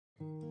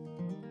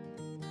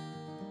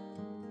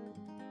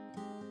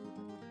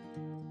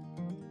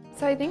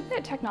So I think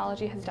that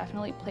technology has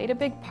definitely played a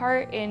big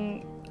part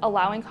in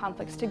allowing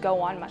conflicts to go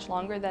on much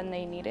longer than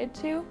they needed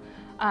to.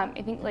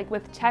 I think like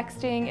with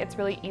texting, it's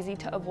really easy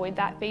to avoid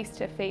that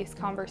face-to-face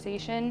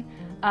conversation.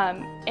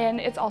 And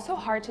it's also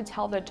hard to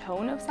tell the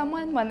tone of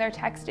someone when they're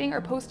texting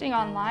or posting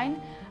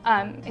online.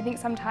 I think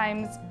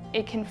sometimes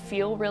it can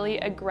feel really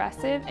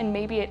aggressive, and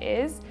maybe it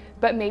is,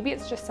 but maybe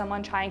it's just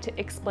someone trying to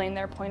explain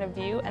their point of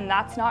view, and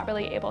that's not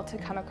really able to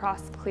come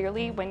across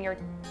clearly when you're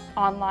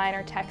online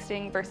or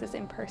texting versus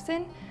in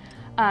person.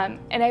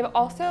 And I've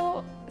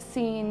also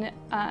seen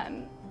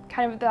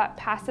kind of that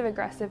passive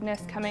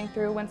aggressiveness coming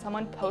through when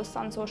someone posts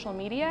on social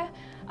media.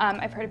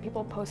 I've heard of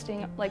people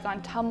posting like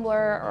on Tumblr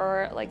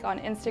or like on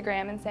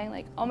Instagram and saying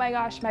like, oh my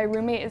gosh, my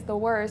roommate is the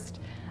worst.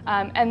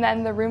 And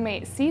then the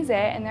roommate sees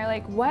it and they're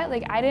like, what?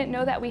 Like, I didn't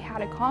know that we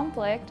had a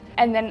conflict.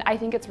 And then I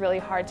think it's really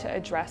hard to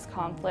address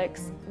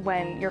conflicts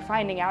when you're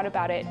finding out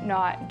about it,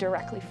 not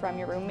directly from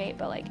your roommate,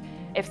 but like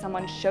if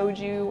someone showed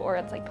you or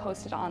it's like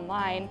posted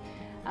online,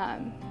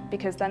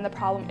 because then the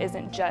problem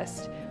isn't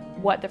just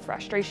what the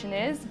frustration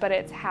is, but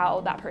it's how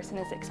that person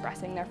is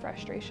expressing their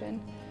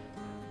frustration.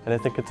 And I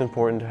think it's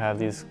important to have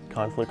these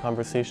conflict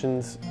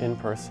conversations in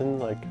person,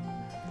 like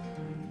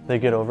they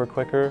get over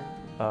quicker,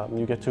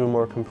 you get to a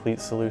more complete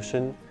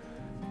solution,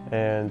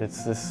 and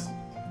it's this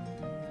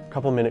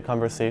couple-minute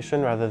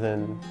conversation rather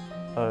than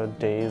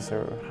days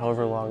or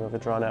however long of a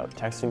drawn-out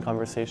texting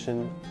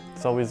conversation.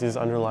 It's always these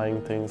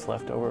underlying things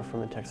left over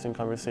from a texting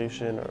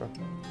conversation, or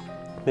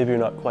maybe you're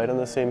not quite on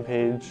the same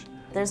page.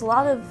 There's a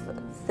lot of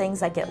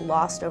things that get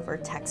lost over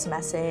text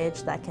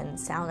message that can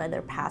sound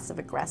either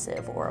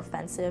passive-aggressive or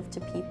offensive to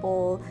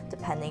people,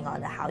 depending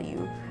on how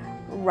you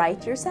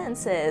write your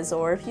sentences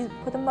or if you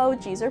put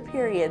emojis or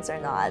periods or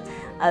not.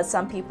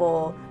 Some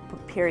people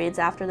put periods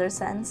after their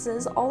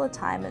sentences all the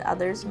time, and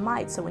others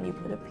might. So when you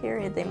put a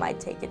period, they might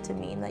take it to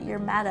mean that you're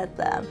mad at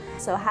them.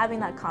 So having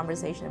that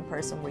conversation in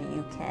person where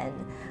you can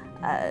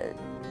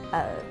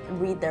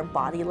read their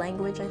body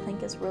language, I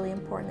think, is really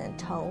important, and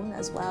tone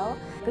as well.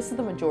 This is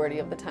the majority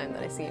of the time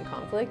that I see in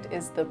conflict,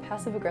 is the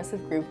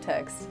passive-aggressive group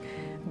text.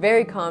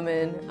 Very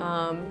common,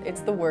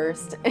 it's the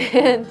worst.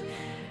 And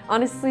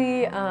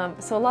honestly,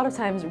 so a lot of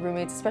times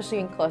roommates, especially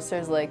in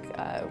clusters like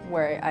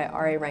where I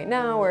are right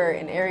now, or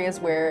in areas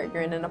where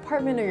you're in an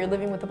apartment or you're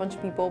living with a bunch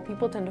of people,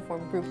 people tend to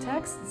form group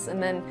texts,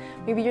 and then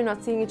maybe you're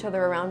not seeing each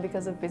other around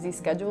because of busy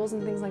schedules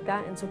and things like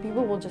that, and so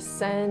people will just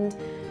send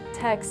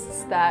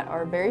texts that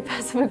are very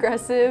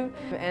passive-aggressive,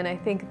 and I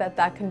think that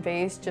that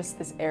conveys just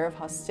this air of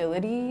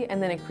hostility,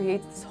 and then it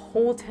creates this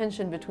whole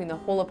tension between the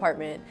whole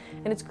apartment.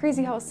 And it's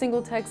crazy how a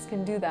single text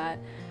can do that,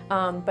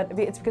 but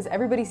it's because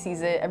everybody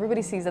sees it.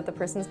 Everybody sees that the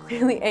person's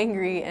clearly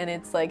angry, and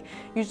it's like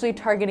usually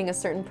targeting a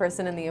certain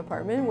person in the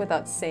apartment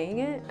without saying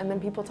it, and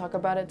then people talk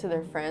about it to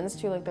their friends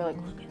too, like they're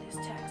like, look at this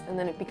text, and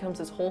then it becomes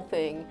this whole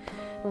thing.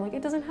 I'm like,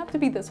 it doesn't have to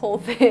be this whole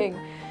thing.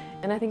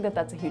 And I think that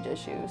that's a huge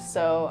issue.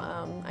 So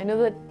I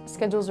know that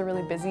schedules are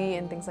really busy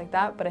and things like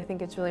that, but I think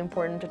it's really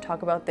important to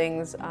talk about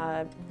things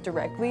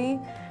directly.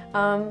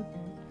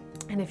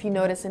 And if you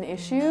notice an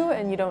issue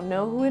and you don't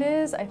know who it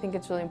is, I think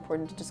it's really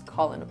important to just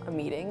call in a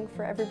meeting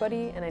for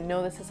everybody. And I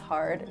know this is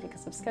hard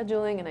because of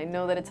scheduling, and I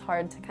know that it's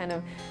hard to kind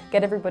of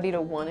get everybody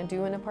to want to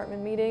do an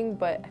apartment meeting,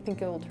 but I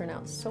think it will turn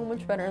out so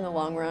much better in the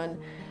long run.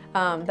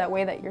 That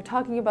way that you're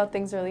talking about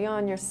things early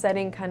on, you're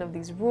setting kind of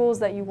these rules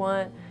that you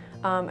want.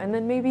 And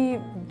then maybe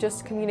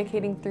just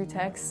communicating through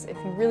text. If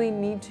you really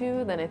need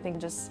to, then I think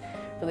just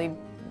really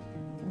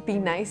be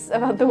nice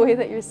about the way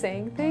that you're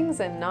saying things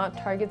and not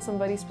target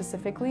somebody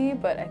specifically,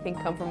 but I think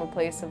come from a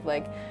place of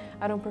like,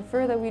 I don't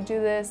prefer that we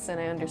do this, and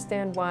I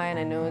understand why, and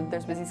I know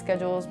there's busy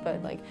schedules,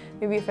 but like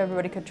maybe if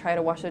everybody could try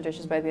to wash their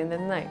dishes by the end of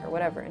the night or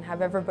whatever, and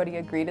have everybody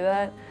agree to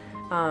that.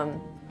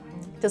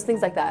 Just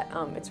things like that.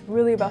 It's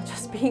really about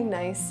just being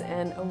nice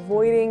and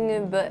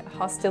avoiding the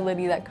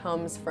hostility that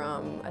comes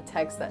from a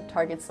text that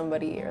targets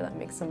somebody or that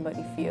makes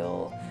somebody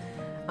feel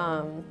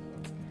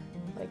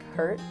like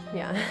hurt.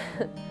 Yeah.